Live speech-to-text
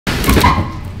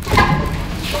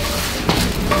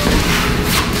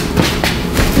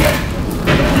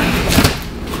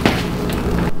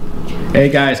Hey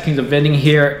guys, Kings of Vending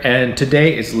here, and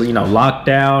today is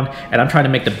lockdown, and I'm trying to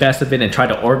make the best of it and try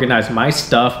to organize my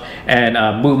stuff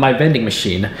and move my vending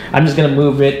machine. I'm just gonna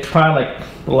move it probably like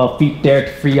a little feet there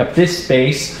to free up this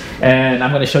space, and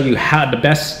I'm gonna show you how the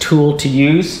best tool to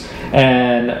use,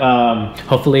 and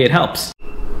hopefully it helps.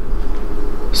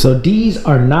 So these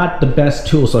are not the best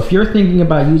tools. So if you're thinking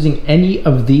about using any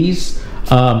of these,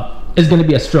 it's going to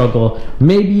be a struggle.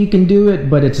 Maybe you can do it,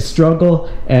 but it's a struggle,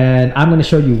 and I'm going to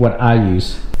show you what I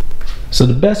use. So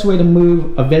the best way to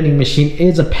move a vending machine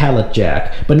is a pallet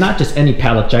jack, but not just any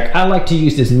pallet jack. I like to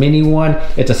use this mini one.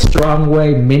 It's a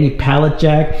Strongway mini pallet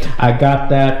jack. I got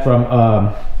that from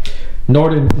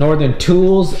Northern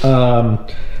Tools.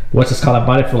 What's this called? I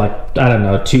bought it for like, I don't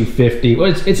know, $250.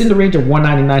 Well, it's in the range of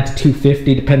 $199 to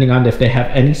 $250, depending on if they have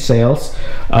any sales.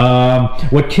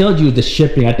 What killed you is the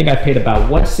shipping. I think I paid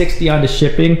about $160 on the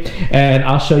shipping, and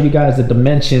I'll show you guys the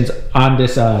dimensions on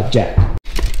this jack.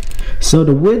 So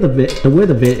the width of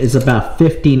it is about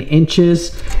 15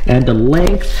 inches, and the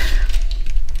length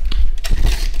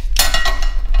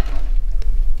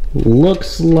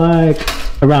looks like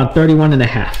around 31 and a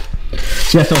half.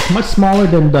 Yeah, so it's much smaller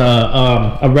than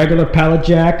a regular pallet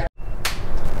jack.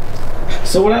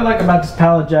 So what I like about this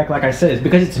pallet jack, like I said, is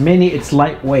because it's mini, it's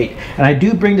lightweight. And I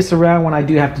do bring this around when I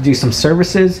do have to do some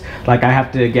services, like I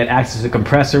have to get access to the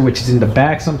compressor, which is in the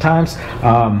back sometimes,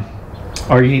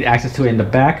 or you need access to it in the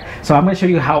back. So I'm gonna show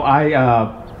you how I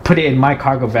put it in my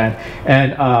cargo van.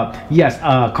 And yes,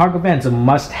 cargo van's a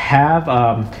must-have.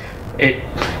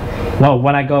 Well,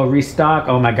 when I go restock,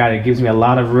 oh my god, it gives me a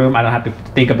lot of room. I don't have to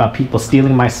think about people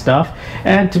stealing my stuff.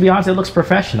 And to be honest, it looks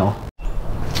professional.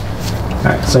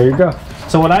 Alright, so here you go.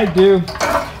 So what I do,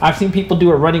 I've seen people do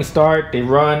a running start. They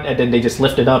run and then they just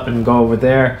lift it up and go over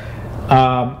there.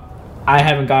 I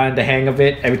haven't gotten the hang of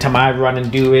it. Every time I run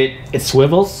and do it, it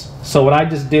swivels. So what I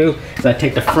just do is I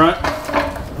take the front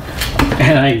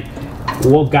and I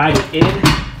will guide it in,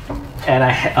 and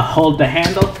I hold the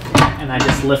handle and I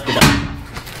just lift it up.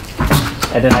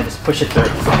 And then I just push it through.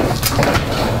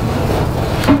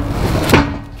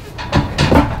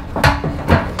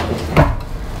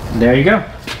 There you go.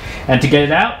 And to get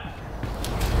it out,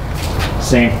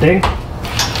 same thing.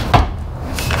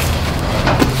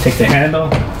 Take the handle,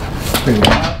 bring it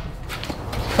out.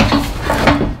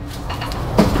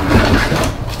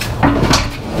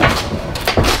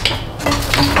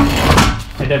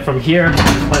 And then from here,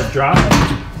 let it drop.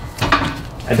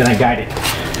 And then I guide it.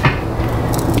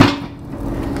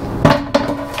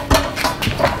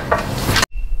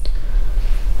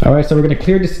 Alright, so we're going to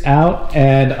clear this out,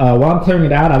 and while I'm clearing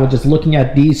it out, I was just looking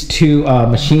at these two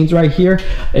machines right here.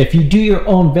 If you do your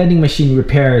own vending machine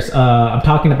repairs, I'm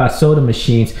talking about soda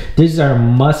machines, these are a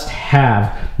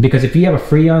must-have, because if you have a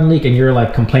Freon leak and you're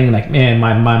like complaining like, man,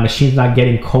 my machine's not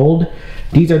getting cold,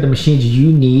 these are the machines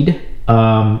you need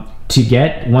to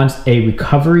get. One's a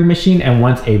recovery machine and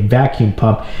one's a vacuum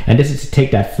pump, and this is to take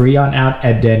that Freon out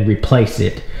and then replace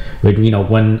it with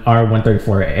one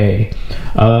R134A.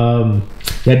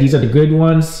 Yeah, these are the good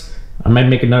ones. I might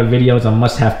make another videos on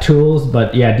must-have tools,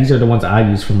 but yeah, these are the ones I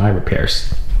use for my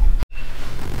repairs.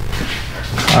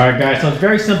 Alright guys, so it's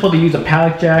very simple to use a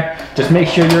pallet jack. Just make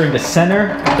sure you're in the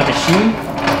center of the machine,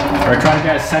 or try to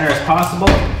get as center as possible.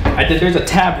 And then there's a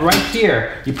tab right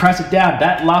here. You press it down,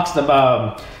 that locks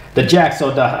the jack so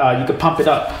you can pump it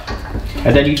up.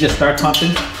 And then you just start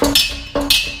pumping.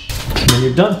 When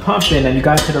you're done pumping and you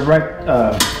got it to the right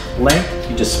length,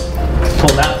 you just pull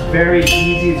it out. It's very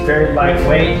easy, it's very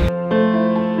lightweight.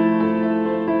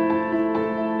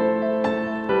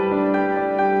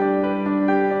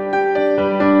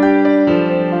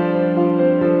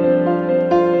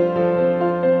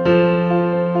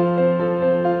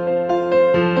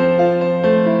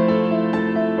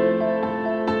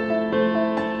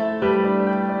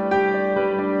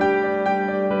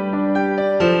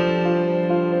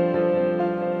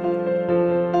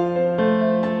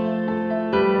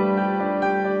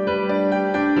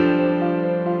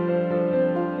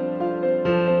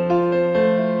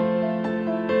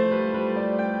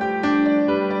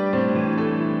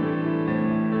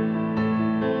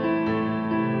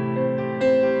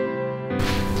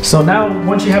 So now,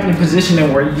 once you have it in position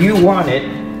and where you want it,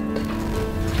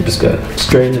 you're just gonna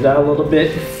straighten it out a little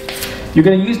bit. You're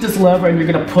gonna use this lever and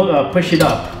you're gonna push it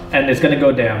up, and it's gonna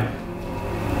go down.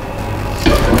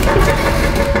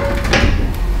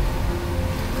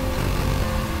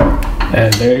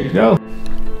 And there you go.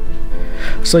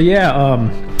 So yeah,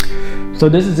 So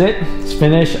this is it. It's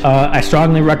finished. I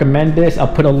strongly recommend this. I'll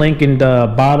put a link in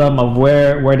the bottom of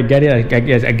where to get it. I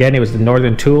guess, again, it was the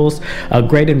Northern Tools. A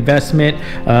great investment.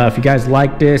 If you guys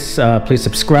like this, please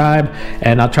subscribe,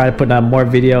 and I'll try to put out more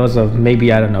videos of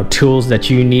maybe, I don't know, tools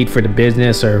that you need for the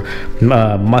business or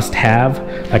must have.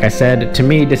 Like I said, to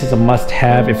me, this is a must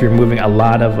have if you're moving a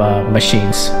lot of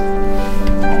machines.